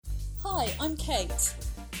Hi, I'm Kate.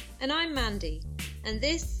 And I'm Mandy, and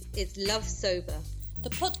this is Love Sober, the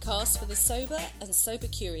podcast for the sober and sober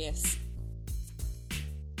curious.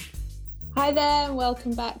 Hi there, and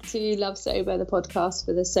welcome back to Love Sober, the podcast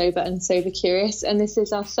for the sober and sober curious. And this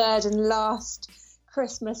is our third and last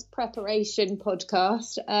Christmas preparation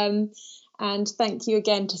podcast. And thank you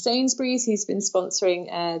again to Sainsbury's, who's been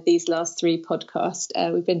sponsoring these last three podcasts.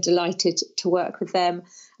 We've been delighted to work with them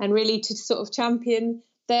and really to sort of champion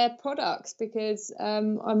their products, because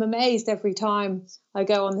I'm amazed every time I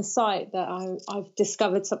go on the site that I've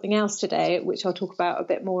discovered something else today, which I'll talk about a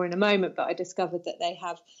bit more in a moment. But I discovered that they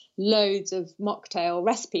have loads of mocktail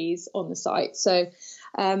recipes on the site. So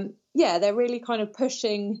they're really kind of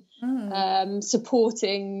pushing,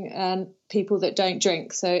 supporting people that don't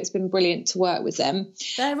drink. So it's been brilliant to work with them.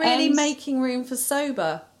 They're really making room for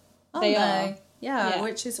sober, aren't they? Are. Yeah,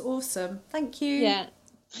 which is awesome. Thank you. Yeah.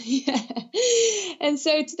 And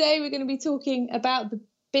so today we're going to be talking about the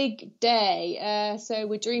big day. So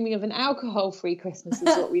we're dreaming of an alcohol-free Christmas is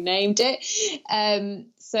what we named it.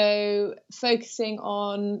 So focusing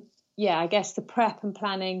on, I guess the prep and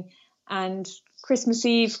planning and Christmas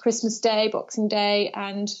Eve, Christmas Day, Boxing Day,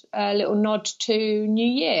 and a little nod to New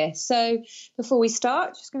Year. So before we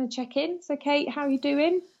start, just going to check in. So Kate, how are you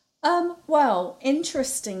doing? Well,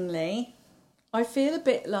 interestingly, I feel a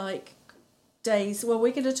bit like days. Well,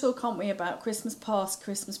 we're going to talk, aren't we, about Christmas past,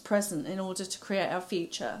 Christmas present in order to create our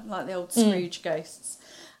future, like the old Scrooge ghosts.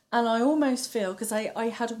 And I almost feel, because I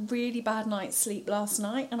had a really bad night's sleep last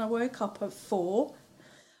night and I woke up at 4,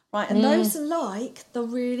 right? And those are like the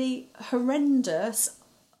really horrendous,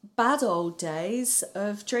 bad old days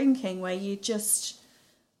of drinking where you just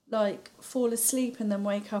like fall asleep and then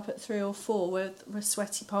wake up at 3 or 4 with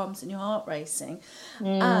sweaty palms and your heart racing.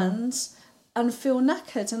 And feel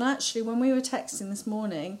knackered. And actually, when we were texting this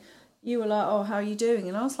morning, you were like, "Oh, how are you doing?"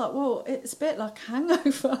 And I was like, "Well, it's a bit like a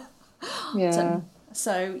hangover." Yeah.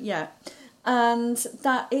 So and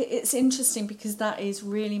that it's interesting because that is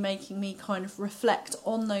really making me kind of reflect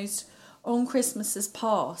on Christmases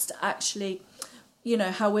past. Actually, you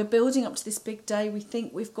know, how we're building up to this big day. We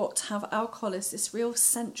think we've got to have alcohol as this real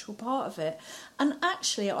central part of it. And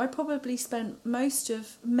actually, I probably spent most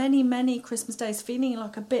of many Christmas days feeling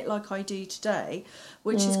like a bit like I do today,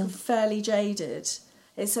 which is fairly jaded.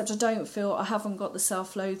 Except I haven't got the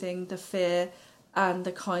self-loathing, the fear, and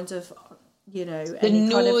the kind of, you know,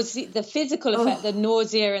 the physical effect, the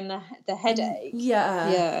nausea and the headache.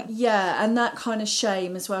 And that kind of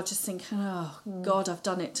shame as well, just thinking, oh God, I've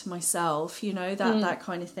done it to myself, you know, that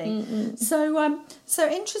kind of thing. So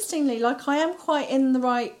interestingly, like I am quite in the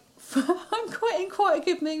right I'm quite a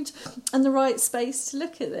good mood and the right space to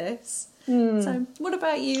look at this. So what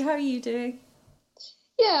about you? How are you doing?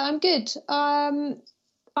 I'm good.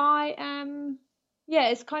 I am.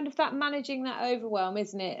 It's kind of that managing that overwhelm,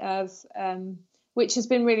 isn't it? Of which has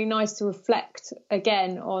been really nice to reflect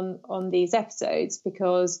again on these episodes,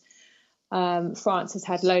 because France has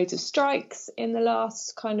had loads of strikes in the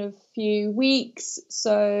last kind of few weeks,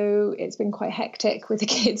 so it's been quite hectic with the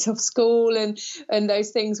kids off school and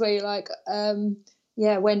those things where you're like,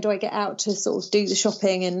 when do I get out to sort of do the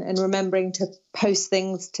shopping and remembering to post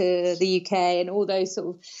things to the UK and all those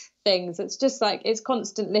sort of things. It's just like it's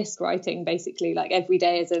constant list writing, basically. Like every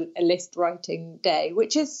day is a list writing day,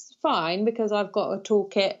 which is fine because I've got a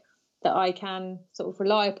toolkit that I can sort of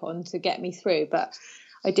rely upon to get me through. But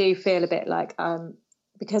I do feel a bit like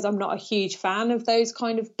because I'm not a huge fan of those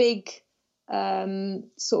kind of big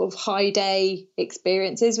sort of high day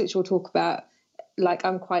experiences, which we'll talk about. Like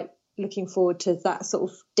I'm quite looking forward to that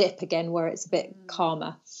sort of dip again where it's a bit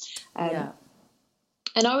calmer.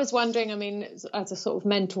 And I was wondering, I mean, as a sort of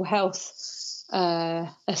mental health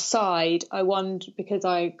aside, I wonder, because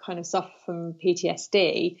I kind of suffer from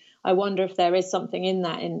PTSD, I wonder if there is something in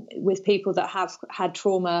that with people that have had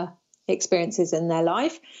trauma experiences in their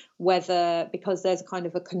life, whether because there's kind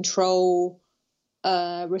of a control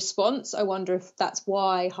response. I wonder if that's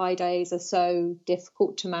why high days are so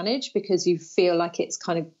difficult to manage, because you feel like it's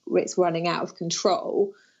running out of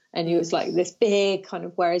control. And it's like this big kind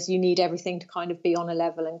of, whereas you need everything to kind of be on a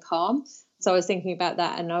level and calm. So I was thinking about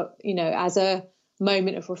that. And, you know, as a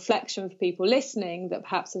moment of reflection for people listening that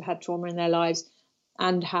perhaps have had trauma in their lives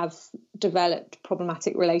and have developed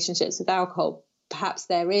problematic relationships with alcohol, perhaps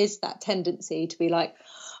there is that tendency to be like,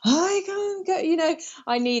 I can't go, you know,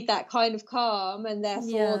 I need that kind of calm. And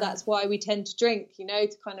therefore that's why we tend to drink, you know,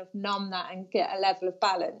 to kind of numb that and get a level of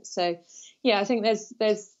balance. So, I think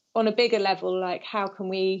there's on a bigger level, like how can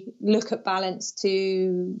we look at balance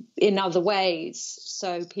in other ways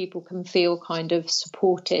so people can feel kind of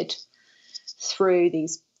supported through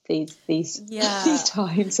these these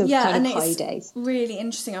times of kind of high days. Really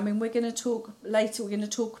interesting. I mean, we're going to talk later. We're going to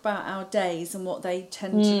talk about our days and what they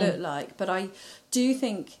tend to look like. But I do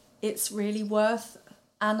think it's really worth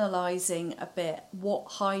analysing a bit what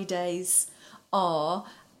high days are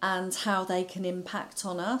and how they can impact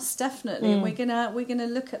on us. Definitely, and we're gonna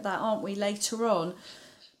look at that, aren't we, later on?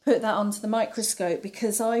 Put that onto the microscope,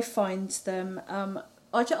 because I find them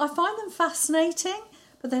I find them fascinating,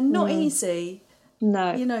 but they're not easy.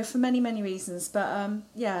 No, you know, for many reasons. But I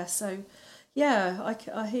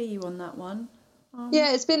hear you on that one.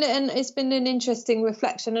 It's been an interesting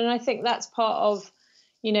reflection, and I think that's part of,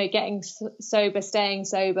 you know, getting sober, staying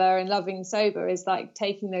sober and loving sober, is like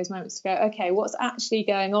taking those moments to go, okay, what's actually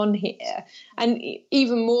going on here? And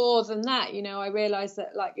even more than that, you know, I realised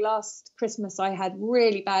that like last Christmas I had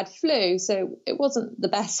really bad flu, so it wasn't the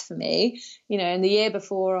best for me, you know. And the year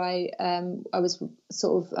before I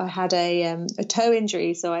had a toe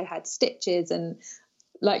injury, so I had stitches, and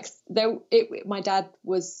like my dad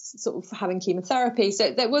was sort of having chemotherapy,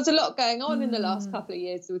 so there was a lot going on in the last couple of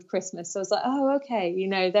years with Christmas. So I was like, oh, okay, you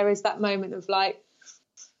know, there is that moment of like,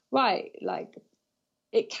 right, like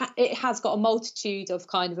it has got a multitude of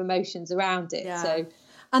kind of emotions around it. So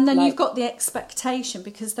and then you've got the expectation,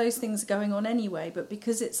 because those things are going on anyway, but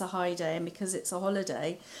because it's a high day and because it's a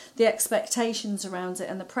holiday, the expectations around it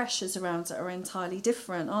and the pressures around it are entirely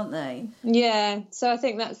different, aren't they? Yeah, so I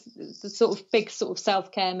think that's the sort of big sort of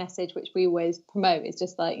self-care message which we always promote, is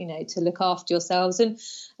just like, you know, to look after yourselves and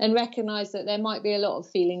recognise that there might be a lot of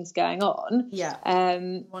feelings going on.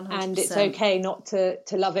 100%. And it's okay not to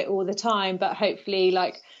love it all the time, but hopefully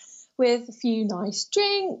like with a few nice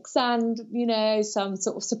drinks and, you know, some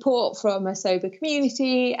sort of support from a sober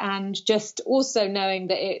community, and just also knowing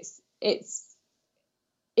that it's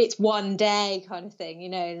one day kind of thing, you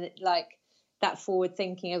know, like that forward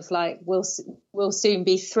thinking of like, we'll soon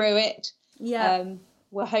be through it.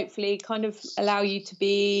 Will hopefully kind of allow you to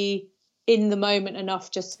be in the moment enough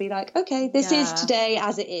just to be like, okay, this is today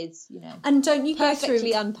as it is, you know. And don't you go through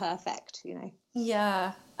perfectly unperfect, you know.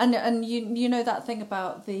 Yeah. And you know that thing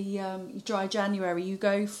about the dry January, you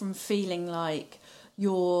go from feeling like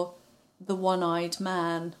you're the one-eyed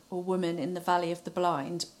man or woman in the Valley of the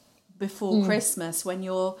Blind before Christmas, when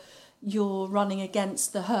you're running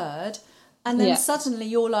against the herd, and then suddenly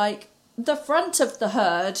you're like the front of the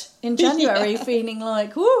herd in January, feeling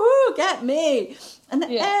like, woohoo, get me. And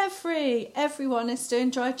everyone is doing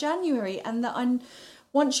dry January, and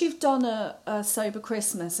once you've done a sober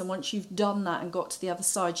Christmas, and once you've done that and got to the other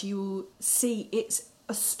side, you will see it's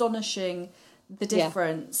astonishing, the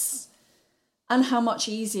difference and how much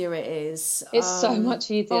easier it is. It's so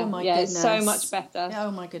much easier. Oh my goodness. It's so much better.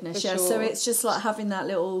 Oh my goodness. Sure. So it's just like having that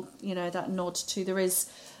little, you know, that nod to there is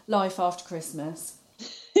life after Christmas.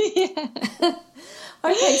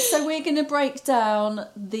 Okay, so we're going to break down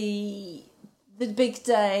the big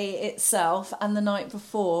day itself and the night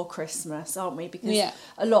before Christmas, aren't we? Because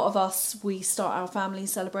a lot of us, we start our family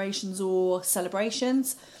celebrations in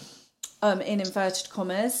inverted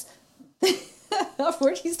commas. I've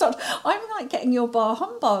already started. I'm like getting your bar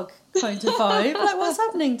humbug kind of vibe. Like, what's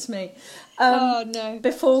happening to me? Oh no!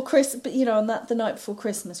 Before Christmas, but you know, on the night before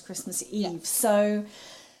Christmas, Christmas Eve. So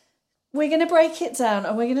we're going to break it down,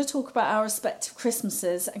 and we're going to talk about our respective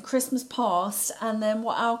Christmases and Christmas past, and then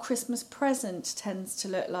what our Christmas present tends to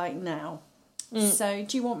look like now. So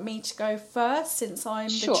do you want me to go first, since I'm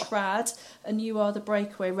the trad and you are the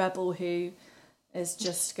breakaway rebel who is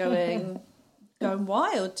just going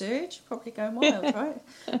wild, dude? You're probably going wild,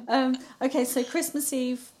 right? Okay, so Christmas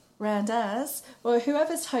Eve round as, well,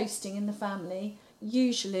 whoever's hosting in the family,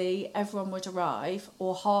 usually everyone would arrive,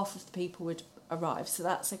 or half of the people would arrive. So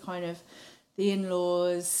that's a kind of the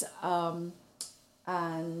in-laws and,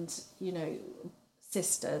 you know,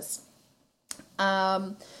 sisters.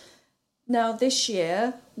 Now this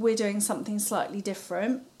year we're doing something slightly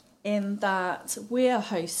different, in that we're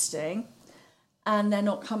hosting and they're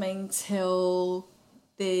not coming till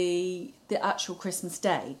the actual Christmas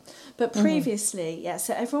day. But previously,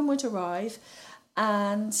 so everyone would arrive.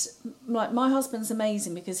 And like, my husband's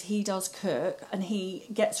amazing because he does cook and he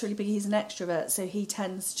gets really big. He's an extrovert, so he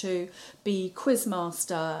tends to be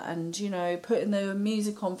quizmaster and, you know, putting the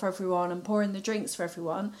music on for everyone and pouring the drinks for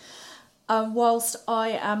everyone. Whilst I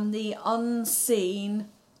am the unseen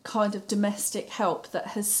kind of domestic help that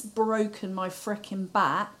has broken my frickin'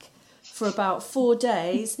 back for about 4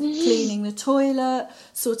 days, cleaning the toilet,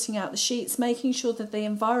 sorting out the sheets, making sure that the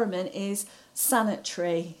environment is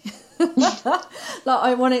sanitary. Like,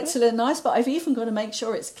 I want it to look nice, but I've even got to make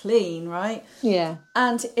sure it's clean, right? Yeah.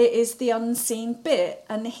 And it is the unseen bit,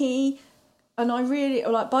 and he I really,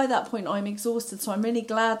 like, by that point I'm exhausted, so I'm really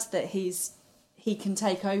glad that he can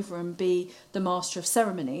take over and be the master of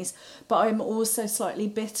ceremonies. But I'm also slightly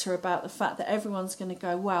bitter about the fact that everyone's going to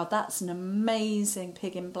go, wow, that's an amazing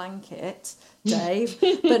pig in blanket, Dave.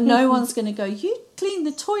 But no one's going to go, you cleaned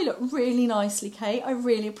the toilet really nicely, Kate. I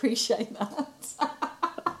really appreciate that. So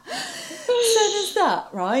there's that,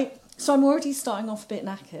 right? So I'm already starting off a bit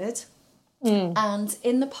knackered. And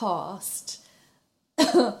in the past,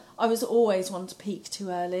 I was always one to peak too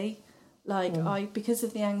early. Like, because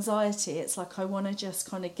of the anxiety, it's like I want to just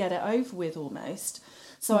kind of get it over with almost.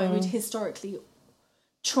 So I would historically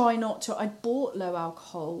try not to. I bought low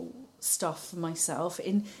alcohol stuff for myself,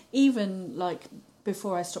 even like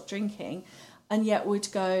before I stopped drinking, and yet would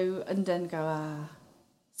go and then go,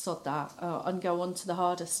 sod that, and go on to the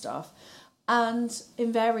harder stuff. And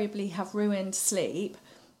invariably have ruined sleep,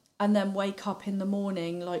 and then wake up in the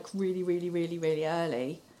morning like really, really, really, really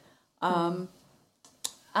early.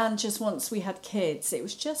 And just once we had kids, it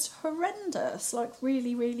was just horrendous, like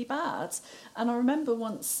really, really bad. And I remember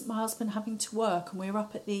once my husband having to work and we were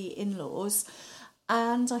up at the in-laws,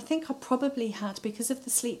 and I think I probably had, because of the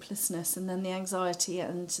sleeplessness and then the anxiety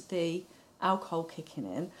and the alcohol kicking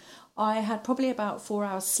in, I had probably about 4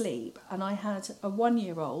 hours sleep, and I had a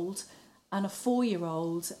 1-year-old and a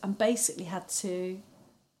 4-year-old, and basically had to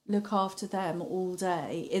look after them all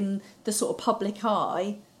day in the sort of public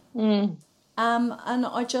eye. And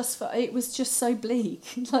I just felt it was just so bleak.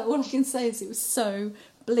 Like, all I can say is it was so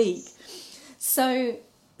bleak. So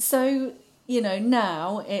you know,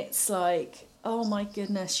 now it's like, oh my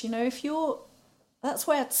goodness, you know, that's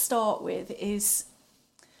where I'd start with is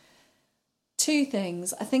 2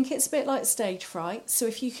 things. I think it's a bit like stage fright. So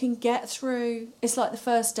if you can get through, it's like the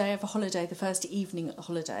first day of a holiday, the first evening at the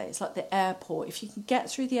holiday. It's like the airport. If you can get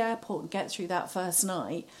through the airport and get through that first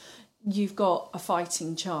night, you've got a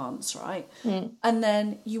fighting chance, right? And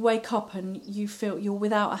then you wake up and you feel you're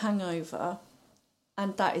without a hangover,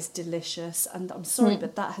 and that is delicious. And I'm sorry,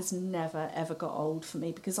 but that has never, ever got old for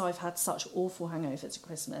me, because I've had such awful hangovers at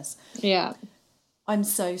Christmas. Yeah. I'm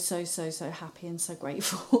so happy and so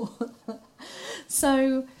grateful.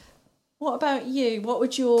 So what about you? What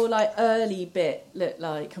would your like early bit look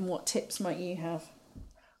like, and what tips might you have?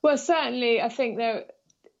 Well, certainly I think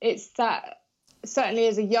it's that, certainly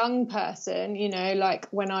as a young person, you know, like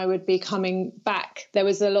when I would be coming back, there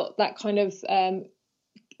was a lot that kind of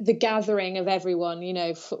the gathering of everyone, you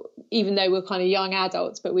know, even though we're kind of young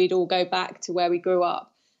adults, but we'd all go back to where we grew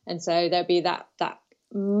up. And so there'd be that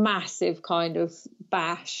massive kind of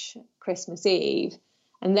bash Christmas Eve.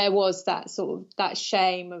 And there was that sort of that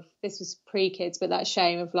shame of, this was pre-kids, but that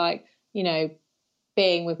shame of like, you know,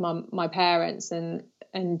 being with my parents and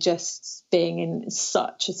just being in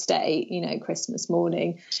such a state, you know, Christmas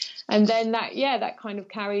morning. And then that kind of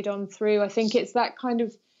carried on through. I think it's that kind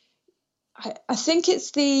of, I think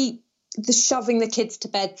it's the shoving the kids to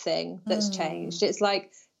bed thing that's changed. It's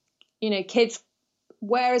like, you know, kids,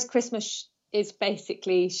 whereas Christmas is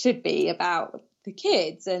basically should be about the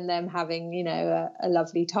kids and them having, you know, a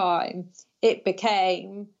lovely time, it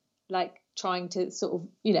became like trying to sort of,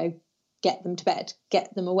 you know, get them to bed,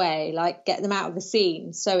 get them away, like get them out of the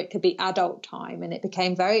scene so it could be adult time. And it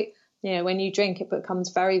became very, you know, when you drink, it becomes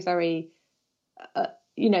very, very,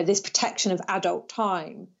 you know, this protection of adult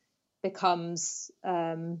time becomes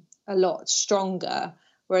a lot stronger.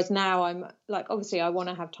 Whereas now I'm like, obviously I want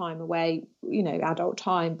to have time away, you know, adult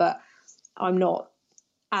time, but I'm not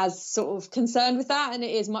as sort of concerned with that. And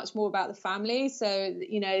it is much more about the family. So,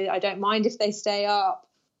 you know, I don't mind if they stay up.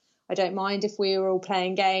 I don't mind if we were all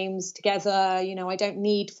playing games together. You know, I don't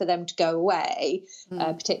need for them to go away,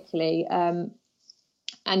 particularly. And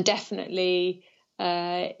definitely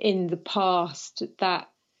in the past, that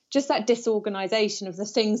disorganization of the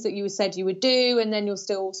things that you said you would do, and then you're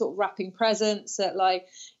still sort of wrapping presents at like,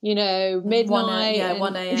 you know, midnight.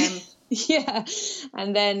 1 a.m. Yeah.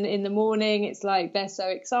 And then in the morning, it's like they're so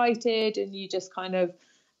excited and you just kind of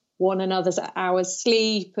want another's hour's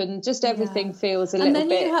sleep, and just everything feels a little bit.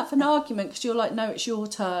 And then you have an argument because you're like, no, it's your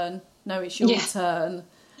turn. No, it's your turn.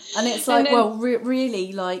 And it's like, well,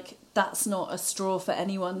 really, like, that's not a straw for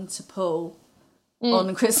anyone to pull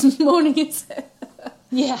on Christmas morning, is it?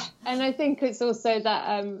 Yeah. And I think it's also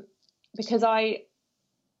that because I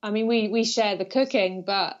mean, we share the cooking,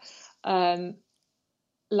 but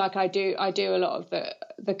like I do a lot of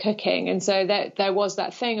the cooking. And so there was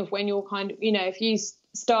that thing of when you're kind of, you know, if you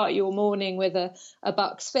start your morning with a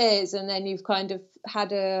Bucks Fizz and then you've kind of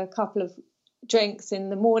had a couple of drinks in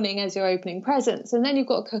the morning as you're opening presents, and then you've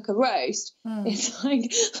got to cook a roast. It's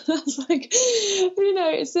like, that's like, you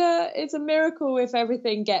know, it's a miracle if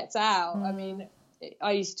everything gets out. I mean,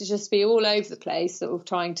 I used to just be all over the place, sort of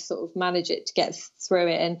trying to sort of manage it to get through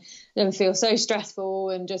it, and then feel so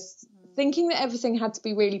stressful and just thinking that everything had to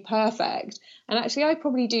be really perfect. And actually I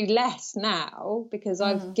probably do less now because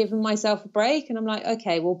I've given myself a break, and I'm like,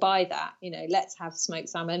 okay, we'll buy that, let's have smoked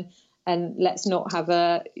salmon and let's not have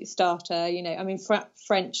a starter. I mean,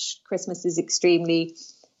 French Christmas is extremely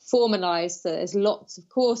formalized, so there's lots of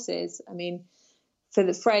courses. I mean, for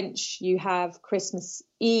the French, you have Christmas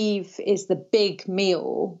Eve is the big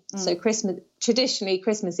meal. So traditionally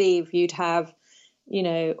Christmas Eve, you'd have,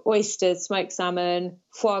 oysters, smoked salmon,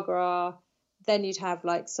 foie gras. Then you'd have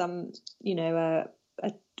like some, a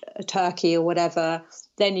turkey or whatever.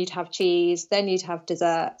 Then you'd have cheese. Then you'd have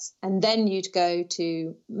desserts. And then you'd go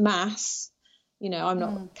to mass. I'm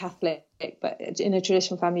not Catholic, but in a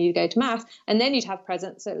traditional family, you go to mass. And then you'd have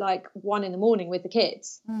presents at like 1 a.m. with the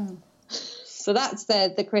kids. So that's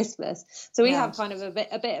the Christmas. So we have kind of a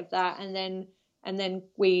bit of that, and then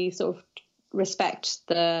we sort of respect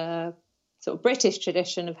the sort of British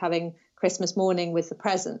tradition of having Christmas morning with the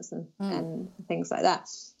presents and things like that.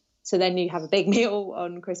 So then you have a big meal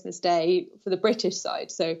on Christmas Day for the British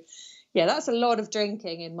side. So yeah, that's a lot of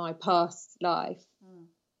drinking in my past life.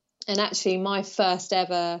 And actually my first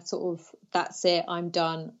ever sort of, that's it, I'm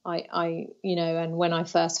done. I and when I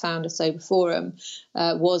first found a sober forum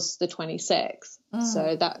was the 26th.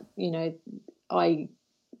 So that,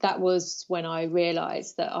 that was when I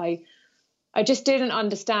realized that I just didn't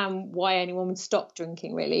understand why anyone would stop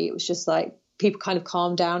drinking, really. It was just like people kind of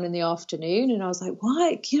calmed down in the afternoon, and I was like,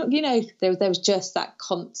 why? There was just that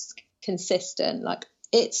consistent, like,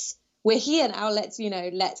 we're here now, let's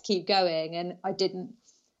keep going. And I didn't.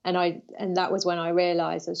 And that was when I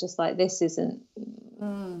realized, I was just like, this isn't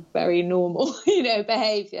very normal,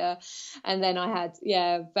 behavior. And then I had,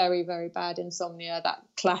 very, very bad insomnia, that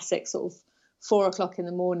classic sort of 4:00 in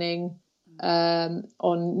the morning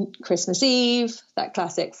on Christmas Eve, that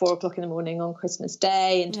classic 4:00 in the morning on Christmas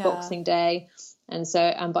Day into Boxing Day. And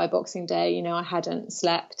by Boxing Day, I hadn't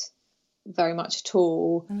slept very much at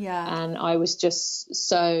all, and I was just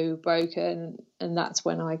so broken, and that's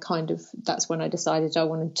when I decided I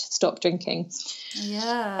wanted to stop drinking. So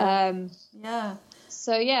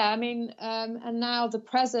I mean, and now the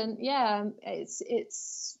present,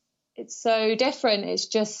 it's so different. It's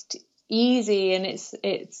just easy, and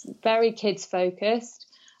it's very kids focused.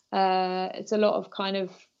 It's a lot of kind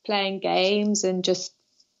of playing games and just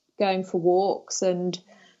going for walks and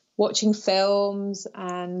watching films,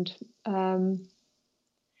 and I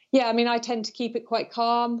mean, I tend to keep it quite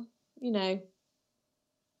calm,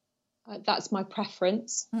 that's my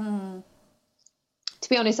preference. To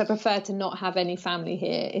be honest, I prefer to not have any family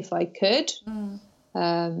here if I could,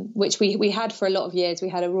 which we had for a lot of years. We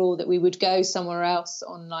had a rule that we would go somewhere else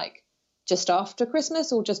on like just after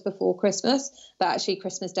Christmas or just before Christmas, but actually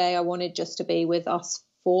Christmas Day I wanted just to be with us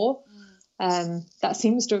four. That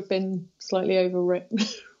seems to have been slightly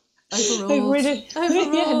overwritten. Overruled. In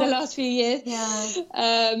the last few years.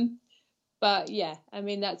 But I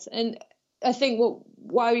mean, and I think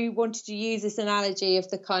why we wanted to use this analogy of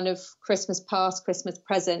the kind of Christmas past, Christmas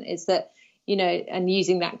present is that, and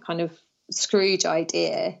using that kind of Scrooge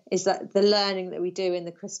idea, is that the learning that we do in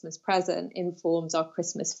the Christmas present informs our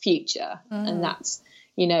Christmas future. And that's,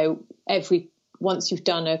 once you've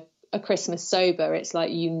done a Christmas sober, it's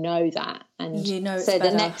like, that. And so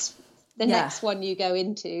the next one you go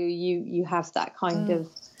into, you have that kind of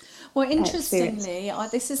well, interestingly,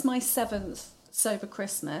 this is my 7th sober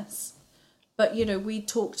Christmas, but we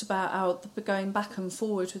talked about going back and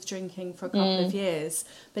forward with drinking for a couple of years,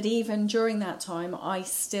 but even during that time I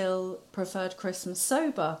still preferred Christmas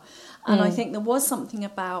sober, and I think there was something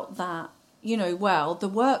about that, the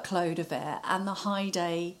workload of it and the high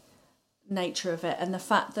day nature of it, and the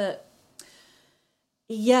fact that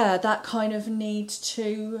that kind of need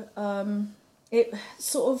to it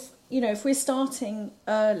sort of, if we're starting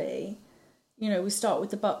early, we start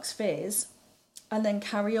with the Bucks Fizz and then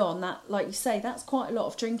carry on, that, like you say, that's quite a lot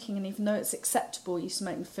of drinking, and even though it's acceptable, it used to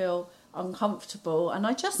make me feel uncomfortable, and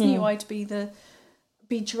I just knew I'd be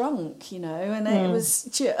drunk, and it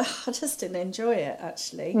was, I just didn't enjoy it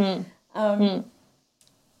actually. But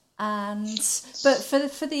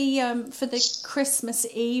for the Christmas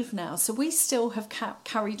Eve now, so we still have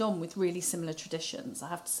carried on with really similar traditions, I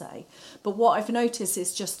have to say. But what I've noticed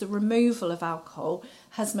is just the removal of alcohol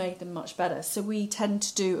has made them much better. So we tend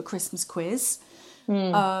to do a Christmas quiz,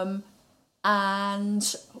 and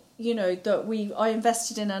that I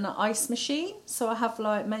invested in an ice machine, so I have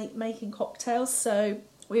like making cocktails. So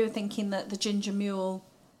we were thinking that the ginger mule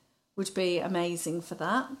would be amazing for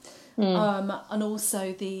that. And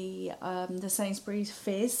also the Sainsbury's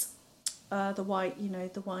Fizz the white,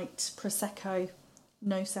 the white Prosecco,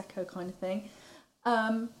 no secco kind of thing.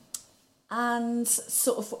 And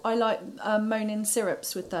sort of, I like Monin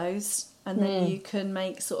syrups with those. And then you can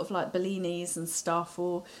make sort of like Bellinis and stuff,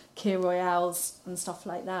 or Kir Royales and stuff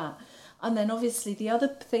like that. And then obviously the other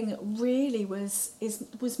thing that really was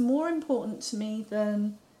more important to me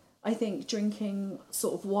than I think drinking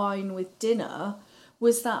sort of wine with dinner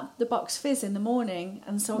was that the Bucks Fizz in the morning.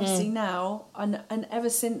 And so obviously now, and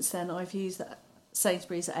ever since then, I've used that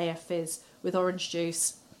Sainsbury's AF Fizz with orange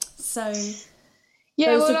juice. So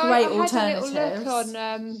those are great alternatives. I had a little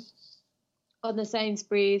look on the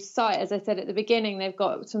Sainsbury's site. As I said at the beginning, they've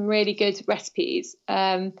got some really good recipes.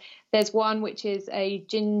 There's one which is a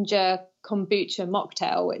ginger kombucha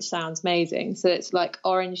mocktail, which sounds amazing. So it's like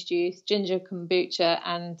orange juice, ginger kombucha,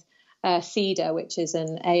 and cedar, which is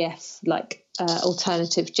an AF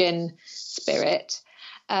alternative gin spirit.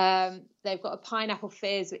 They've got a pineapple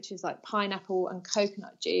fizz, which is like pineapple and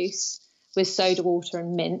coconut juice with soda water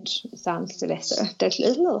and mint. It sounds delicious.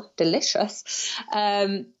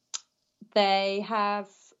 They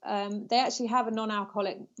actually have a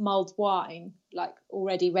non-alcoholic mulled wine, like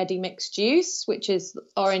already ready mixed juice, which is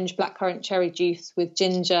orange, blackcurrant, cherry juice with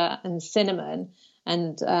ginger and cinnamon.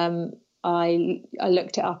 And I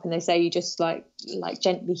looked it up, and they say you just like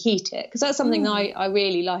gently heat it, because that's something I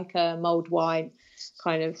really like, a mulled wine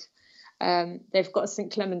kind of. They've got a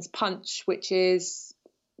St Clement's punch, which is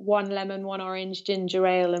 1 lemon, 1 orange, ginger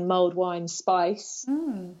ale, and mulled wine spice.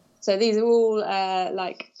 So these are all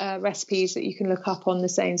recipes that you can look up on the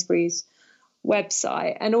Sainsbury's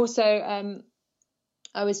website. And also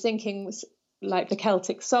I was thinking like the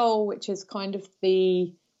Celtic Soul, which is kind of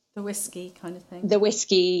the whiskey kind of thing. The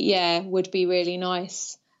whiskey, would be really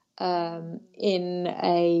nice in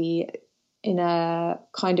a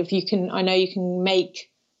kind of, you can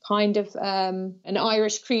make kind of an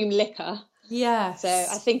Irish cream liquor. Yeah. So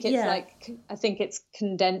I think it's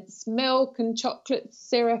condensed milk and chocolate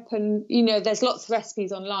syrup, and there's lots of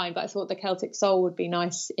recipes online, but I thought the Celtic Soul would be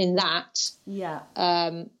nice in that. Yeah.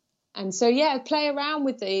 And so play around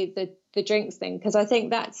with the drinks thing, because I think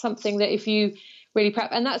that's something that if you really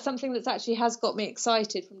prep, and that's something that's actually has got me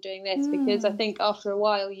excited from doing this, because I think after a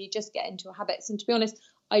while you just get into habits. And to be honest,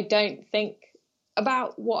 I don't think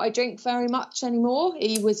about what I drink very much anymore.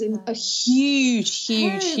 He was a huge.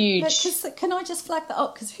 Can I just flag that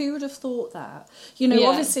up? Because who would have thought that?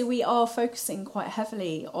 Obviously we are focusing quite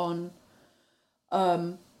heavily on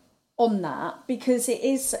that, because it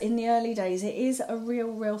is, in the early days, it is a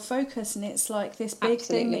real focus, and it's like this big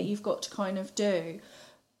thing that you've got to kind of do.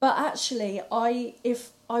 But actually, I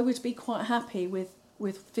would be quite happy with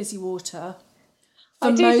fizzy water.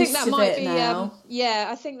 I do think that might be now.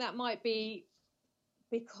 I think that might be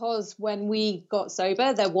because when we got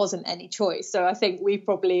sober, there wasn't any choice. So I think we've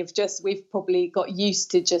probably got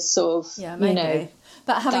used to just sort of, maybe.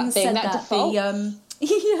 But having said that,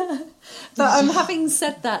 having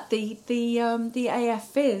said that, the AF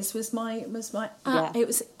Fizz was it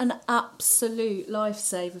was an absolute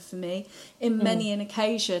lifesaver for me in many an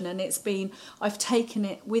occasion, and I've taken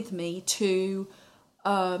it with me to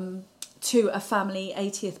a family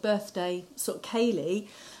 80th birthday, sort of Kaylee.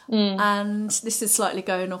 And this is slightly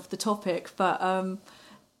going off the topic, but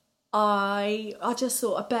I just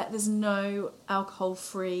thought, I bet there's no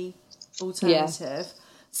alcohol-free alternative.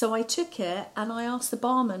 So I took it and I asked the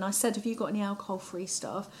barman, I said, have you got any alcohol-free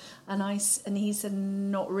stuff? And he said,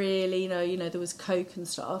 not really, there was Coke and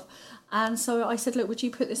stuff. And so I said, look, would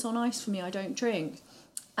you put this on ice for me? I don't drink.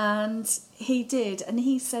 And he did, and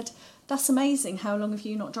he said, that's amazing, how long have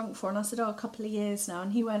you not drunk for? And I said, a couple of years now.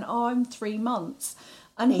 And he went, I'm 3 months.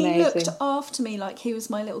 And he looked after me like he was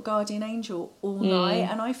my little guardian angel all night,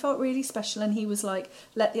 and I felt really special. And he was like,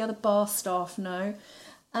 let the other bar staff know.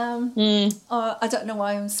 I don't know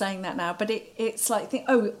why I'm saying that now, but it's like,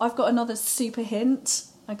 I've got another super hint.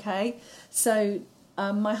 Okay, so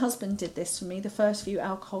my husband did this for me, the first few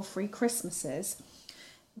alcohol-free Christmases,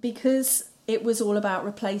 because it was all about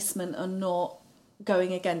replacement and not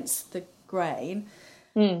going against the grain.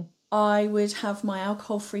 I would have my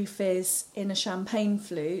alcohol-free fizz in a champagne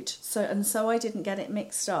flute, so I didn't get it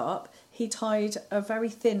mixed up. He tied a very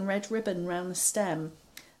thin red ribbon round the stem,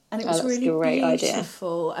 and it was really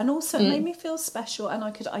beautiful. Idea. And also it made me feel special, and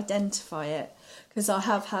I could identify it, because I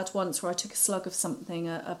have had once where I took a slug of something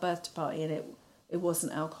at a birthday party and it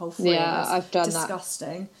wasn't alcohol-free. Yeah, I've done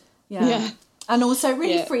disgusting. that. Yeah. And also it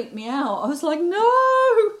really freaked me out. I was like,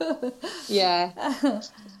 no.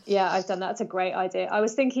 Yeah, I've done that. That's a great idea. I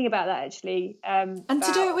was thinking about that actually. And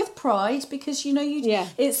to do it with pride, because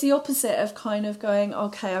it's the opposite of kind of going,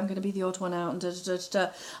 okay, I'm going to be the odd one out and da da da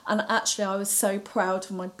da. And actually, I was so proud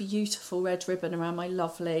of my beautiful red ribbon around my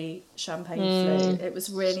lovely champagne flute. It was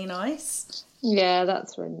really nice. Yeah,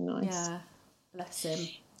 that's really nice. Yeah, bless him.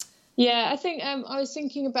 Yeah, I think I was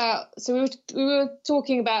thinking about. So we were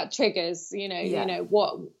talking about triggers. You know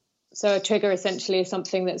what. So a trigger essentially is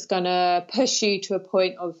something that's going to push you to a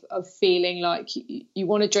point of feeling like you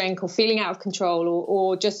want to drink, or feeling out of control,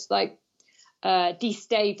 or just like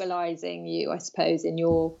destabilizing you, I suppose, in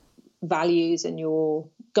your values and your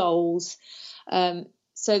goals.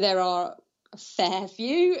 So there are a fair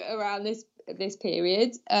few around this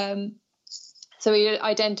period. So we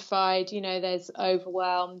identified, there's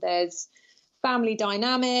overwhelm, there's family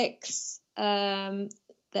dynamics,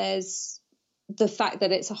 there's the fact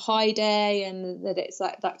that it's a high day and that it's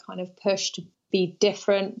like that kind of push to be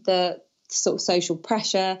different, the sort of social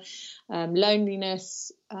pressure,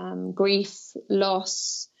 loneliness, grief,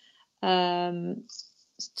 loss,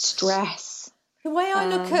 stress. The way I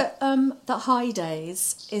look at the high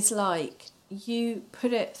days is like you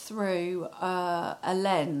put it through a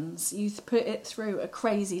lens, you put it through a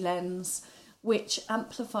crazy lens which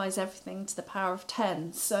amplifies everything to the power of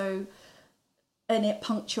 10. So, and it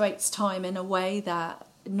punctuates time in a way that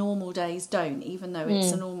normal days don't, even though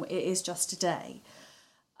it is just a day.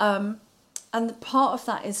 And the part of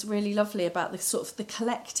that is really lovely about the sort of the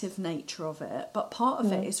collective nature of it, but part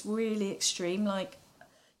of it is really extreme. Like,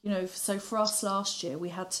 so for us last year,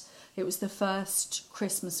 it was the first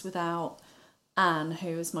Christmas without Anne, who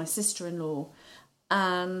is my sister-in-law,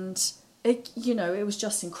 and it was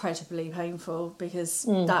just incredibly painful because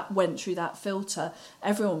that went through that filter.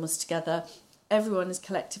 Everyone was together. Everyone is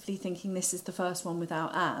collectively thinking this is the first one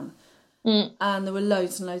without Anne. And there were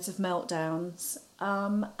loads and loads of meltdowns.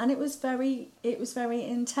 And it was very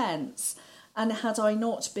intense. And had I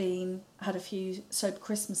not had a few sober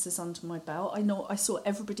Christmases under my belt, I saw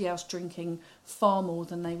everybody else drinking far more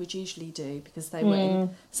than they would usually do because they were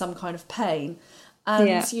in some kind of pain. And,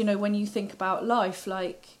 when you think about life,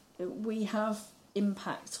 like, we have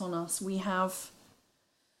impact on us. We have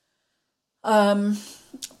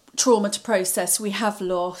trauma to process. We have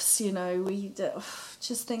loss,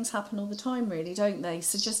 just things happen all the time, really, don't they?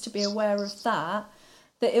 So just to be aware of that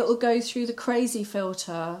it will go through the crazy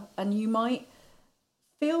filter, and you might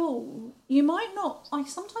not, I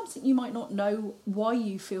sometimes think you might not know why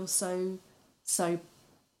you feel so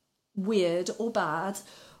weird or bad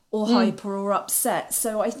or hyper or upset.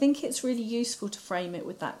 So I think it's really useful to frame it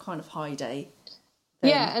with that kind of high day thing.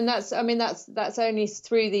 Yeah, and that's only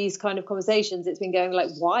through these kind of conversations it's been going like,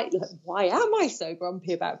 why am I so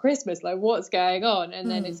grumpy about Christmas? Like, what's going on? And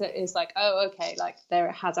then it's like, oh, okay, like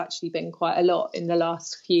there has actually been quite a lot in the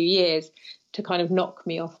last few years to kind of knock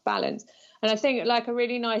me off balance. And I think like a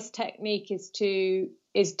really nice technique is to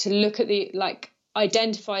look at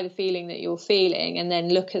identify the feeling that you're feeling, and then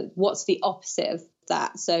look at what's the opposite of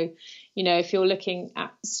that. So, if you're looking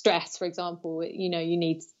at stress, for example, what you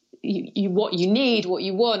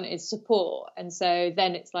want is support. And so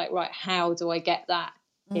then it's like, right, how do I get that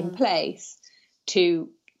in place to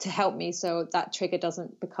help me so that trigger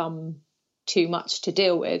doesn't become too much to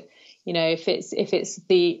deal with? If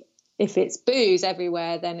it's booze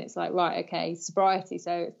everywhere, then it's like, right, okay, sobriety.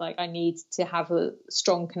 So it's like, I need to have a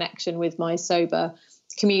strong connection with my sober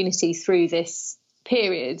community through this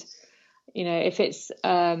period. If it's,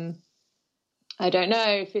 I don't know,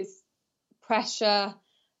 if it's pressure,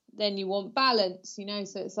 then you want balance,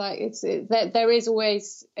 so it's like, there is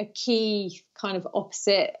always a key kind of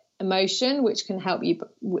opposite emotion, which can help you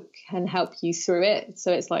through it.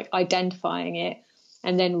 So it's like identifying it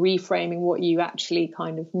and then reframing what you actually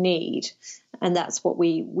kind of need. And that's what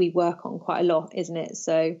we work on quite a lot, isn't it?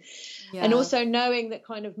 So, and also knowing that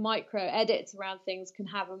kind of micro edits around things can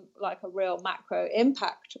have a real macro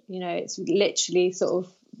impact. It's literally sort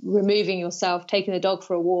of removing yourself, taking the dog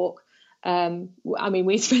for a walk.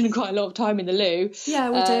 We spend quite a lot of time in the loo. Yeah,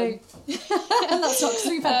 we do. That's not because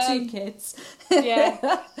we've had 2 kids.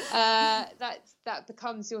 That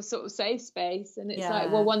becomes your sort of safe space. And it's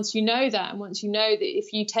like, well, once you know that, and once you know that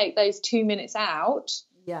if you take those 2 minutes out,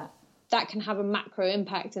 that can have a macro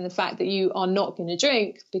impact in the fact that you are not going to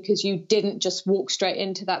drink because you didn't just walk straight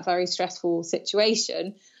into that very stressful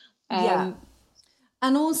situation.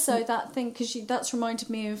 And also that thing, because that's reminded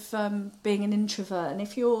me of being an introvert. And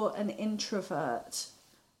if you're an introvert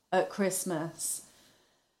at Christmas,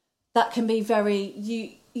 that can be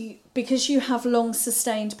because you have long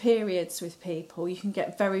sustained periods with people, you can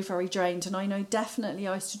get very, very drained. And I know definitely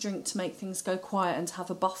I used to drink to make things go quiet and to have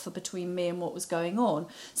a buffer between me and what was going on,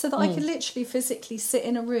 so that I could literally physically sit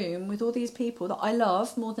in a room with all these people that I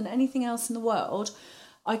love more than anything else in the world.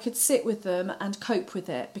 I could sit with them and cope with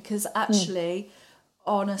it, because actually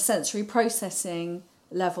on a sensory processing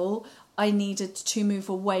level, I needed to move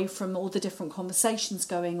away from all the different conversations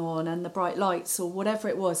going on and the bright lights or whatever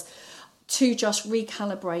it was, to just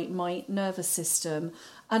recalibrate my nervous system.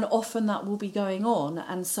 And often that will be going on,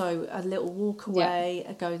 and so a little walk away,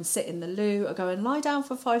 I go and sit in the loo, I go and lie down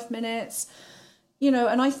for 5 minutes,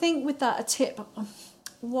 and I think with that a tip,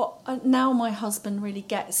 now my husband really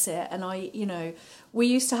gets it, and we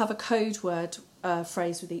used to have a code word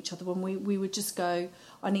phrase with each other when we would just go,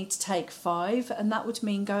 I need to take 5, and that would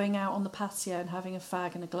mean going out on the patio and having a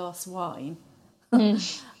fag and a glass of wine.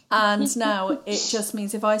 And now it just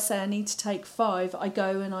means if I say I need to take 5, I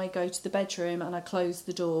go to the bedroom and I close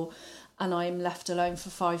the door and I'm left alone for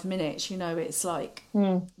 5 minutes. It's like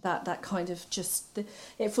that kind of just,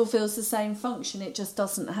 it fulfills the same function. It just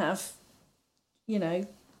doesn't have,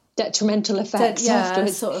 detrimental effects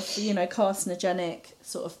afterwards. Sort of, carcinogenic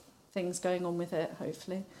sort of things going on with it,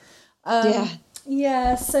 hopefully.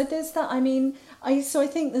 Yeah, so there's that. I mean, I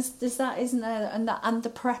think there's that, isn't there? And the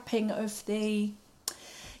prepping of the...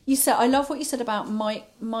 I love what you said about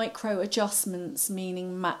micro adjustments,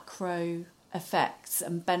 meaning macro effects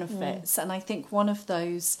and benefits. And I think one of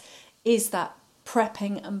those is that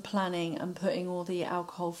prepping and planning and putting all the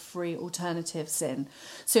alcohol-free alternatives in.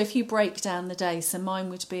 So if you break down the day, so mine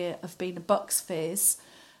would have been a Bucks Fizz,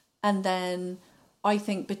 and then I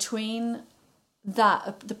think between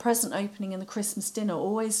that, the present opening and the Christmas dinner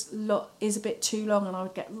always is a bit too long, and I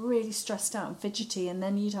would get really stressed out and fidgety, and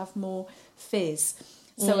then you'd have more fizz.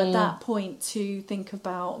 So at that point, to think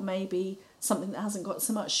about maybe something that hasn't got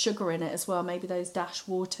so much sugar in it as well, maybe those dash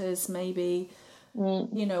waters, maybe, or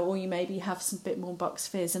you maybe have some bit more Bucks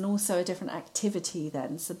Fizz, and also a different activity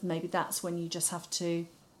then. So maybe that's when you just have to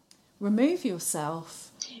remove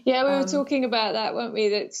yourself. Yeah, we were talking about that, weren't we?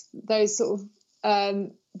 That's those sort of,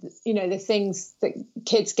 the things that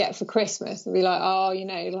kids get for Christmas. They'll be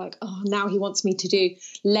like, now he wants me to do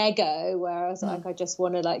Lego, whereas I just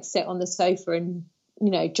want to sit on the sofa and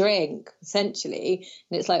drink, essentially.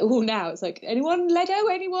 And it's like, now it's like, anyone Lego,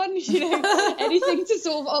 anyone, anything to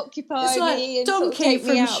sort of occupy it's like me and Donkey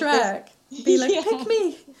from Shrek. Be like, pick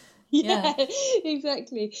me. Yeah,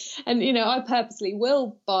 exactly. And I purposely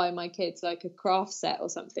will buy my kids like a craft set or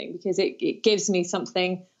something, because it gives me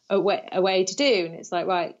something, a way to do. And it's like,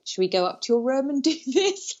 right, should we go up to your room and do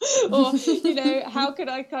this? Or how could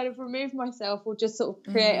I kind of remove myself, or just sort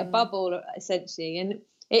of create a bubble, essentially. And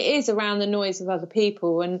it is around the noise of other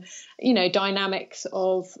people, and dynamics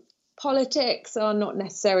of politics are not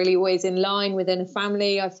necessarily always in line within a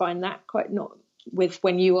family. I find that quite not with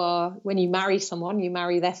when you marry someone, you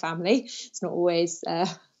marry their family. It's not always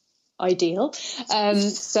ideal.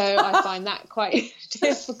 So I find that quite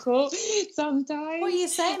difficult sometimes. What are you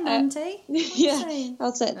saying, Mandy?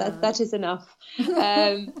 I'll say that is enough. So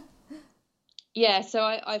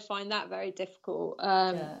I find that very difficult.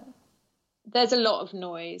 There's a lot of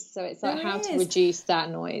noise, so it's like how to reduce that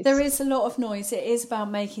noise. There is a lot of noise. It is about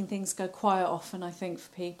making things go quiet often, I think, for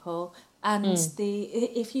people. And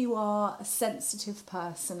if you are a sensitive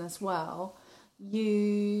person as well,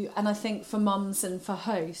 and I think for mums and for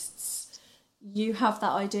hosts, you have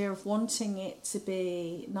that idea of wanting it to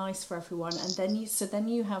be nice for everyone, and then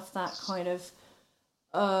you have that kind of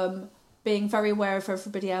being very aware of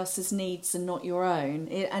everybody else's needs and not your own.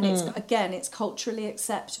 It's culturally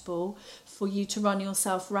acceptable for you to run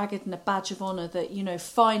yourself ragged in a badge of honour that,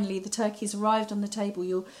 finally the turkey's arrived on the table,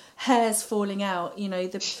 your hair's falling out,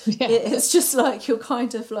 it's just like you're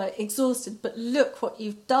kind of like exhausted, but look what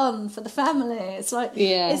you've done for the family. It's like,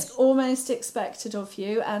 it's almost expected of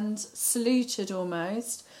you and saluted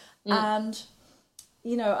almost. And,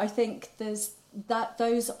 I think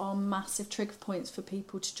those are massive trigger points for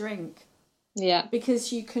people to drink. Yeah.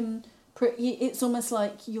 Because it's almost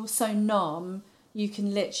like you're so numb, you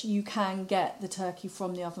can get the turkey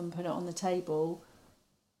from the oven, put it on the table,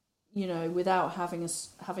 without having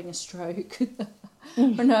a stroke or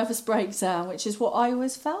a nervous breakdown, which is what I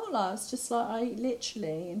always felt like. It's just like I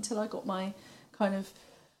literally, until I got my kind of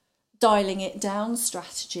dialing it down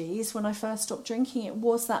strategies when I first stopped drinking, it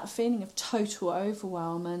was that feeling of total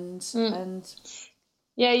overwhelm and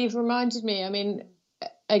yeah, you've reminded me. I mean,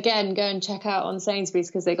 again, go and check out on Sainsbury's,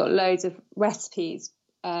 because they got loads of recipes,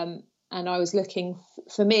 and I was looking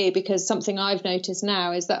for me, because something I've noticed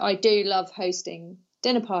now is that I do love hosting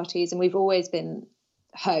dinner parties, and we've always been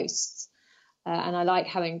hosts, and I like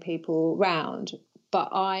having people round. But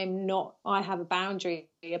I have a boundary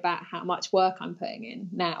about how much work I'm putting in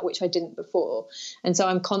now, which I didn't before. And so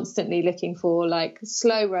I'm constantly looking for like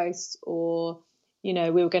slow roast, or, we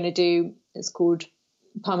were going to do, it's called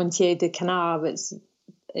parmentier de canard.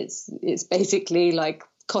 It's basically like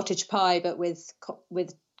cottage pie, but with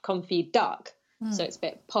confit duck. So it's a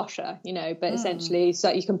bit posher, but essentially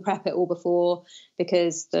so you can prep it all before,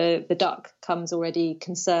 because the duck comes already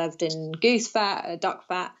conserved in goose fat, duck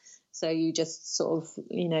fat. So you just sort of,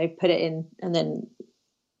 put it in, and then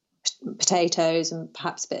potatoes and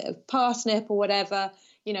perhaps a bit of parsnip or whatever,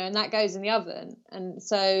 and that goes in the oven. And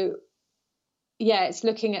so, yeah, it's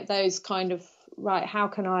looking at those kind of, right, how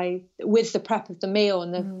can I, with the prep of the meal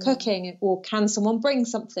and the cooking, or can someone bring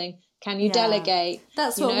something? Can you delegate?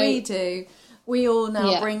 That's what we do. We all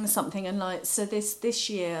now bring something, and like, so this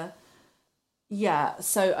year,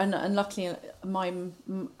 so and luckily my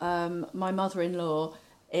mother-in-law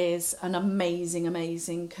is an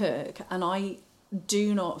amazing cook, and I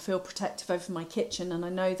do not feel protective over my kitchen, and I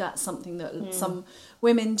know that's something that some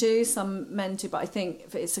women do, some men do, but I think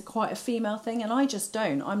it's quite a female thing, and I just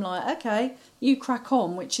don't. I'm like, okay, you crack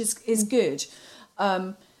on, which is good,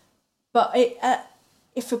 but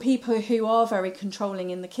if for people who are very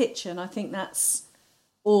controlling in the kitchen, I think that's,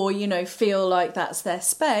 or feel like that's their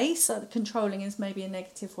space, so controlling is maybe a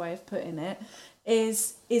negative way of putting it,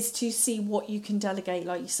 is to see what you can delegate,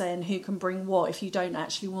 like you say, and who can bring what, if you don't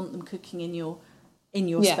actually want them cooking in your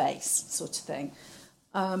space, sort of thing.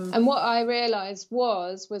 And what I realised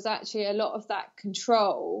was actually a lot of that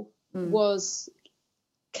control was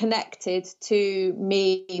connected to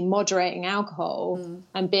me moderating alcohol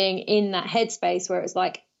and being in that headspace where it was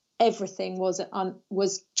like everything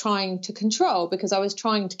was trying to control, because I was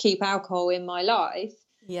trying to keep alcohol in my life.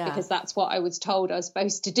 Yeah. Because that's what I was told I was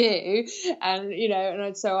supposed to do. And,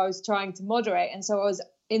 and so I was trying to moderate. And so I was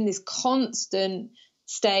in this constant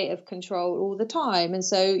state of control all the time. And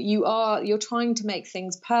so you're trying to make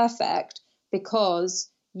things perfect, because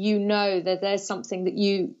that there's something that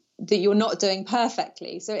you're not doing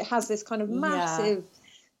perfectly. So it has this kind of massive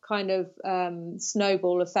kind of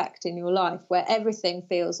snowball effect in your life, where everything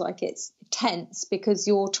feels like it's tense, because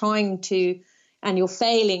you're trying to, and you're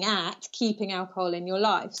failing at keeping alcohol in your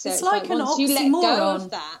life. So it's like an once oxymoron. You let go of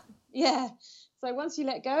that, so once you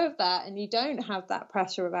let go of that, and you don't have that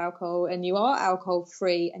pressure of alcohol, and you are alcohol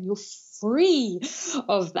free, and you're free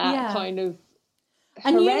of that kind of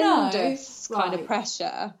horrendous kind of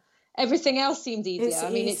pressure, everything else seems easier.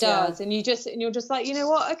 It does. And you're just like, you know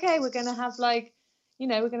what? Okay, we're going to have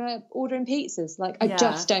we're going to order in pizzas. Like, I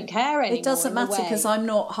just don't care anymore. It doesn't matter, because I'm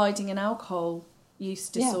not hiding an alcohol use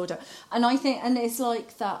disorder. And I think, and it's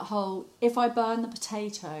like that whole, if I burn the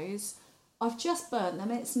potatoes, I've just burnt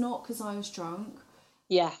them. It's not because I was drunk.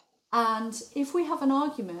 Yeah. And if we have an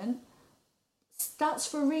argument, that's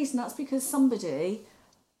for a reason. That's because somebody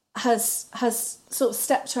has sort of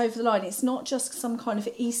stepped over the line. It's not just some kind of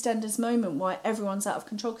EastEnders moment where everyone's out of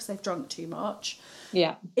control because they've drunk too much.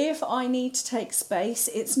 Yeah. If I need to take space,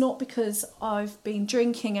 it's not because I've been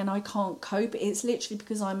drinking and I can't cope. It's literally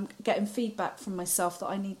because I'm getting feedback from myself that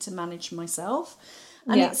I need to manage myself.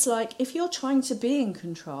 And it's like, if you're trying to be in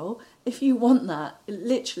control, if you want that,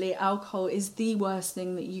 literally alcohol is the worst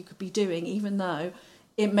thing that you could be doing, even though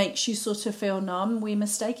it makes you sort of feel numb. We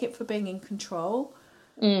mistake it for being in control.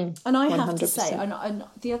 And I 100%. Have to say, and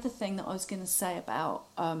the other thing that I was going to say about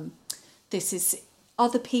this is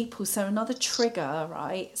other people. So another trigger,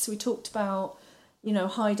 right? So we talked about,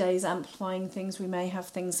 high days amplifying things. We may have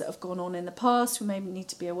things that have gone on in the past we may need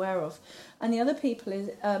to be aware of. And the other people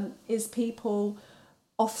is people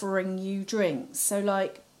offering you drinks. So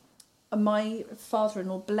like my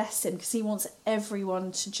father-in-law, bless him, because he wants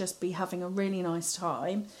everyone to just be having a really nice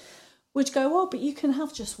time, would go, oh, but you can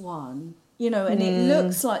have just one. And it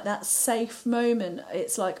looks like that safe moment.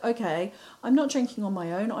 It's like, okay, I'm not drinking on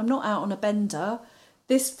my own. I'm not out on a bender.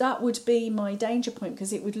 That would be my danger point,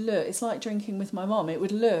 because it would look, it's like drinking with my mom. It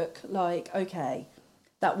would look like, okay,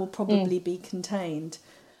 that will probably be contained.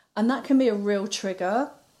 And that can be a real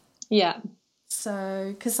trigger. Yeah.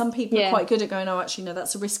 So, because some people are quite good at going, oh, actually, no,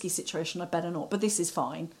 that's a risky situation. I better not. But this is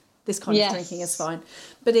fine. This kind of drinking is fine.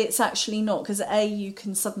 But it's actually not, because A, you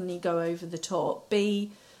can suddenly go over the top.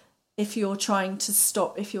 B, if you're trying to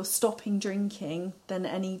stop, if you're stopping drinking, then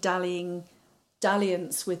any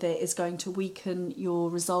dalliance with it is going to weaken your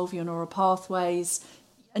resolve, your neural pathways,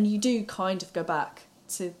 and you do kind of go back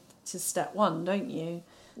to step one, don't you?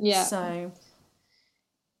 Yeah. So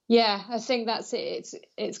yeah, I think that's it.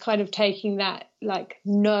 It's kind of taking that I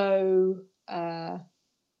don't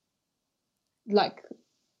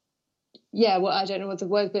know what the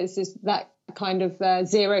word, but it's just that kind of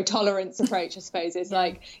zero tolerance approach, I suppose. It's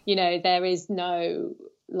like, you know, there is no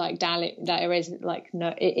like there isn't like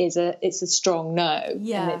no, it's a strong no.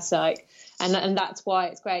 And it's like, and that's why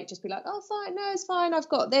it's great. Just be like, oh, fine, no, it's fine, I've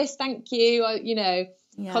got this, thank you. You know,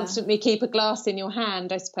 constantly keep a glass in your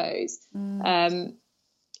hand, I suppose,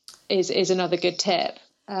 is another good tip.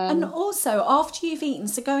 And also, after you've eaten,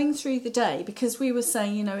 so going through the day, because we were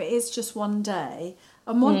saying, you know, it is just one day,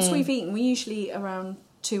 and once we've eaten, we usually eat around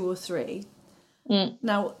 2 or 3.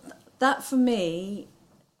 Now, that for me,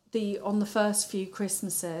 on the first few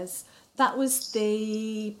Christmases, that was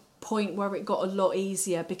the point where it got a lot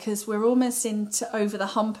easier, because we're almost over the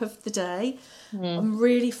hump of the day. I'm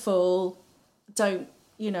really full,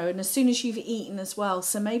 you know, and as soon as you've eaten as well,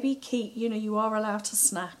 so maybe keep, you know, you are allowed to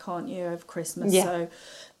snack, aren't you, over Christmas? So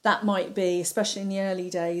that might be, especially in the early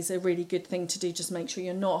days, a really good thing to do. Just make sure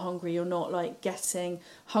you're not hungry, you're not like getting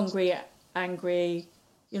hungry, angry.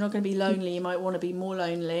 You're not going to be lonely. You might want to be more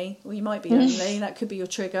lonely, or you might be lonely. That could be your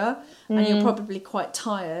trigger. And you're probably quite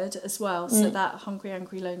tired as well. So that hungry,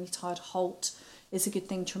 angry, lonely, tired halt is a good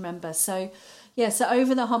thing to remember. So, so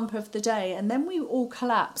over the hump of the day, and then we all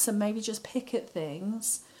collapse and maybe just pick at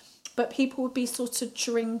things. But people would be sort of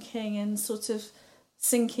drinking and sort of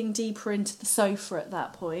sinking deeper into the sofa at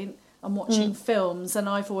that point and watching films. And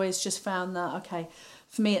I've always just found that, okay,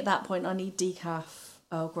 for me at that point, I need decaf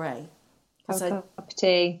Earl Grey. Have a cup of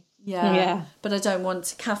tea. But I don't want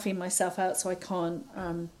to caffeine myself out, so I can't.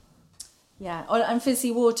 And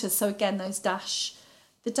fizzy waters. So again, those dash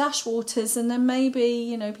waters, and then maybe,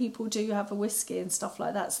 you know, people do have a whiskey and stuff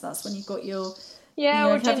like that. So that's when you've got your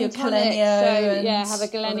or have your tonic. Galenio. Have a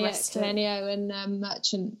Galenio and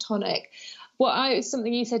merchant tonic.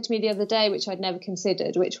 Something you said to me the other day, which I'd never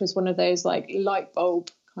considered, which was one of those like light bulb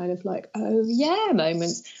kind of like, oh yeah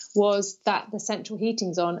moments, was that the central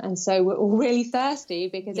heating's on, and so we're all really thirsty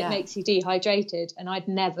because it makes you dehydrated, and I'd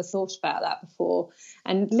never thought about that before.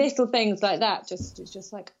 And little things like that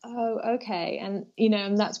just like, oh, okay. And you know,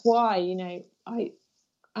 and that's why, you know,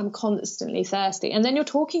 I'm constantly thirsty. And then you're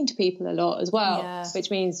talking to people a lot as well, which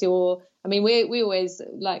means we always,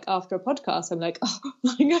 like, after a podcast, I'm like, oh,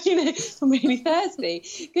 you know, I'm really thirsty,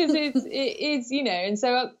 because it is, you know. And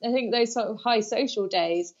so I think those sort of high social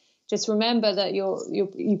days, just remember that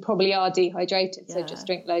you probably are dehydrated. So just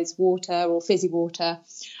drink loads of water or fizzy water,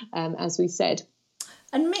 as we said.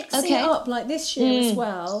 And mixing it up, like this year as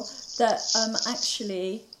well, that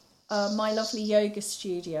actually my lovely yoga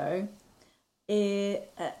studio, they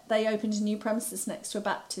opened a new premises next to a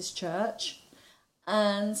Baptist church,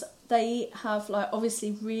 and they have, like,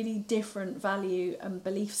 obviously really different value and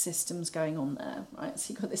belief systems going on there, right?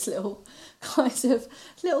 So you've got this little kind of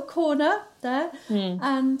little corner there,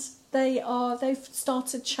 and they've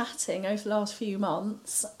started chatting over the last few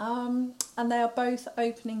months, and they are both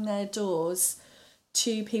opening their doors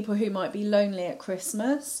to people who might be lonely at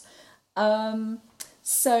Christmas.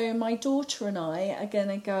 So my daughter and I are going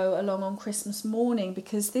to go along on Christmas morning,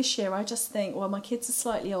 because this year I just think, well, my kids are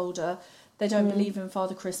slightly older. They don't believe in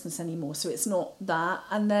Father Christmas anymore, so it's not that.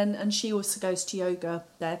 And she also goes to yoga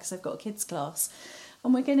there because I've got a kids class.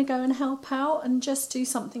 And we're going to go and help out and just do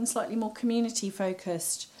something slightly more community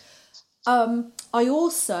focused. I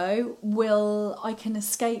also I can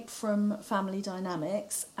escape from family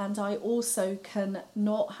dynamics, and I also can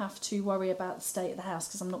not have to worry about the state of the house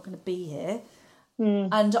because I'm not going to be here.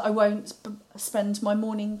 And I won't spend my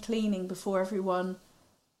morning cleaning before everyone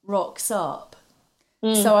rocks up.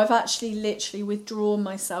 So I've actually literally withdrawn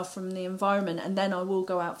myself from the environment, and then I will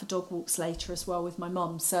go out for dog walks later as well with my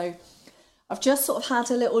mum. So I've just sort of had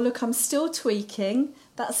a little look. I'm still tweaking.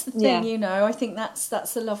 That's the thing, you know. I think that's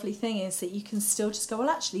the lovely thing, is that you can still just go, well,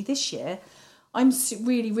 actually, this year I'm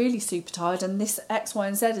really, really super tired, and this X, Y,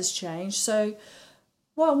 and Z has changed. So,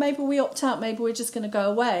 well, maybe we opt out. Maybe we're just going to go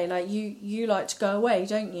away. Like you like to go away,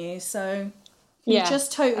 don't you? So you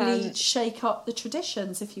just totally shake up the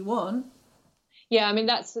traditions if you want. Yeah, I mean,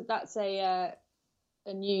 that's a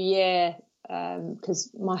new year,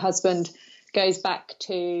 because my husband goes back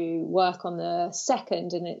to work on the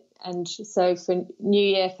 2nd, and so for New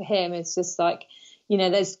Year for him, it's just like, you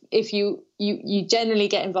know, if you generally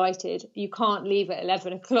get invited, you can't leave at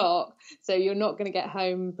 11 o'clock, so you're not going to get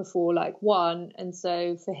home before like 1. And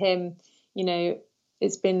so for him, you know,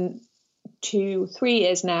 it's been 2-3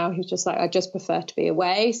 years now, he's just like, I just prefer to be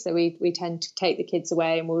away. So we tend to take the kids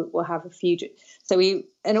away, and we'll have a few.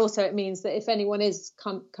 And also it means that if anyone is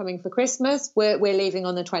coming for Christmas, we're leaving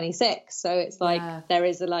on the 26th. So it's like there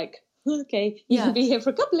is a like, okay, you can be here for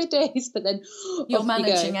a couple of days, but then you're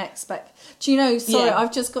managing Do you know? Sorry,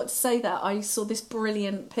 I've just got to say that I saw this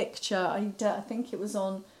brilliant picture. I think it was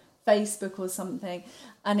on Facebook or something,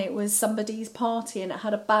 and it was somebody's party, and it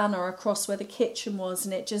had a banner across where the kitchen was,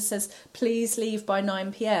 and it just says, "Please leave by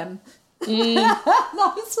 9 p.m." And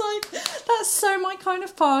I was like, that's so my kind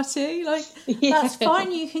of party. Like, that's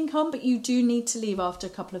fine, you can come, but you do need to leave after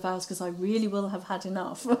a couple of hours because I really will have had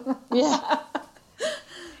enough.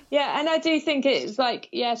 Yeah, and I do think it's like,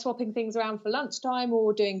 swapping things around for lunchtime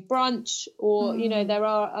or doing brunch, or, you know, there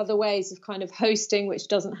are other ways of kind of hosting, which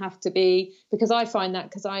doesn't have to be, because I find that,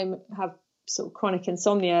 because I have sort of chronic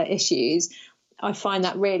insomnia issues, I find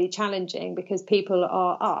that really challenging because people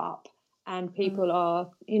are up and people are,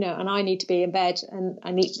 you know, and I need to be in bed, and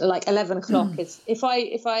I need, like, 11 o'clock is, if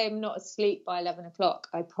I am not asleep by 11 o'clock,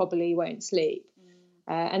 I probably won't sleep.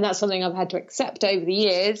 And that's something I've had to accept over the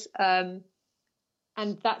years.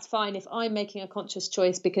 And that's fine if I'm making a conscious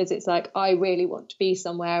choice, because it's like, I really want to be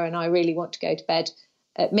somewhere and I really want to go to bed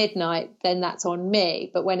at midnight, then that's on me.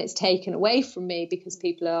 But when it's taken away from me because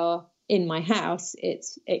people are in my house, it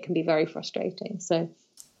can be very frustrating. So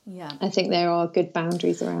yeah, I think there are good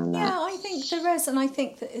boundaries around that. Yeah, I think there is, and I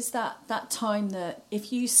think that is that time that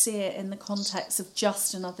if you see it in the context of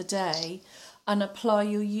just another day and apply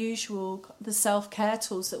your usual, the self-care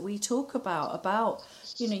tools that we talk about,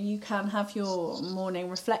 you know, you can have your morning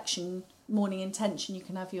reflection, morning intention, you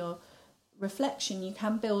can have your reflection, you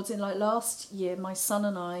can build in, like last year, my son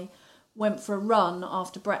and I went for a run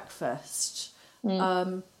after breakfast,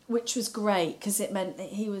 which was great because it meant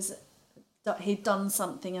that he'd done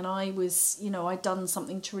something and I was, you know, I'd done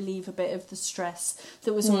something to relieve a bit of the stress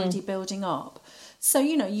that was already building up. So,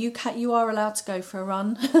 you know, you are allowed to go for a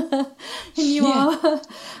run and you are,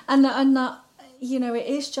 and that, you know,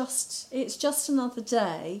 it's just another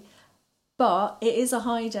day, but it is a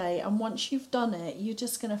high day. And once you've done it, you're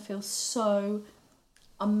just going to feel so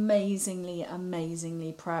amazingly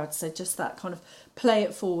proud. So just that kind of play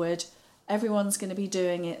it forward. Everyone's going to be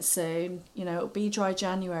doing it soon. You know, it'll be dry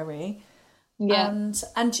January. Yeah.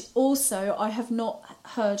 And also, I have not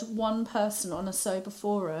heard one person on a sober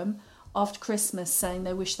forum after Christmas saying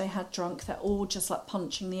they wish they had drunk. They're all just like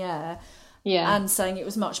punching the air and saying it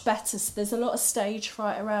was much better. So there's a lot of stage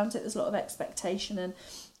fright around it. There's a lot of expectation. And,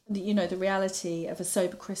 you know, the reality of a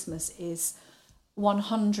sober Christmas is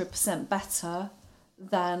 100% better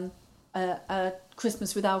than a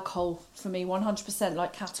Christmas with alcohol for me. 100%,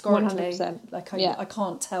 like categorically. 100%. Like I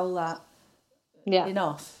can't tell that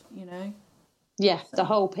enough, you know. Yeah, so, the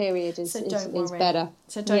whole period is better.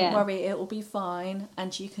 So don't worry, it will be fine,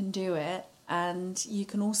 and you can do it. And you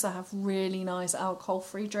can also have really nice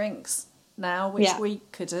alcohol-free drinks now, which we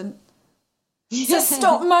couldn't. So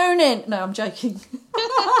stop moaning. No, I'm joking.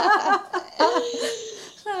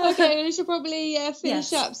 Okay, we should probably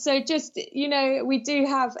finish up. So just, you know, we do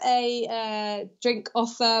have a drink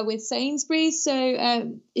offer with Sainsbury's. So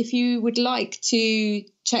if you would like to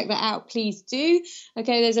check that out, please do.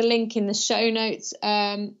 Okay, there's a link in the show notes,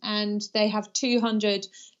 and they have 200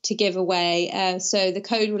 to give away. So the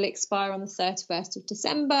code will expire on the 31st of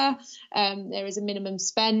December. There is a minimum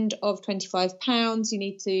spend of £25. You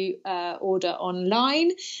need to order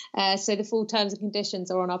online. So the full terms and conditions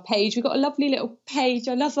are on our page. We've got a lovely little page.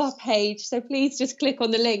 I love our page. So please just click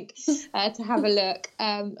on the link to have a look.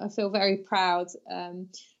 I feel very proud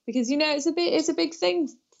because, you know, it's a big thing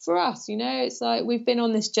for us. You know, it's like we've been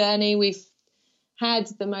on this journey. We've had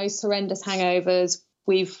the most horrendous hangovers.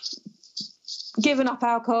 We've given up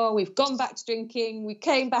alcohol, we've gone back to drinking, we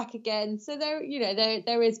came back again. So there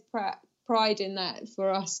is pride in that for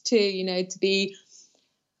us too, you know, to be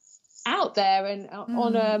out there and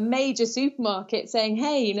on a major supermarket saying,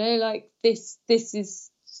 hey, you know, like this is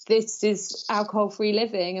alcohol-free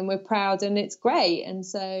living, and we're proud, and it's great. And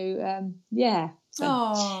so anyway.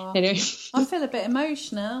 I feel a bit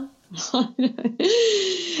emotional.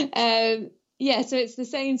 Yeah, so it's the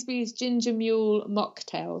Sainsbury's Ginger Mule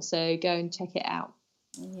Mocktail, so go and check it out.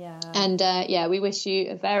 Yeah. And we wish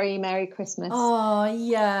you a very Merry Christmas. Oh,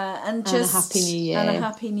 yeah, and a Happy New Year. And a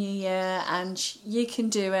Happy New Year, and you can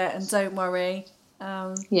do it, and don't worry.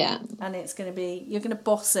 And it's going to be, you're going to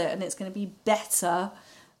boss it, and it's going to be better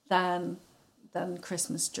than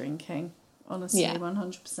Christmas drinking, honestly,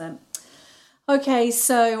 100%. Okay,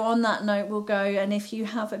 so on that note, we'll go, and if you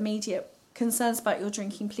have immediate concerns about your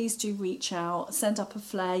drinking, please do reach out, send up a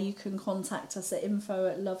flare. You can contact us at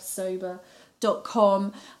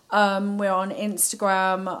info@lovesober.com. We're on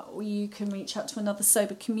Instagram. You can reach out to another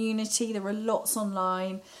sober community. There are lots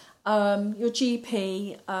online. Your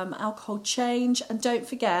GP, alcohol change, and don't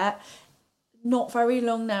forget, not very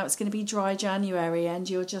long now, it's going to be dry January, and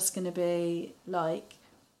you're just going to be like,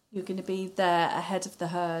 you're going to be there ahead of the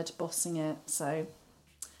herd, bossing it. So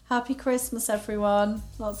happy Christmas, everyone.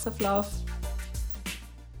 Lots of love.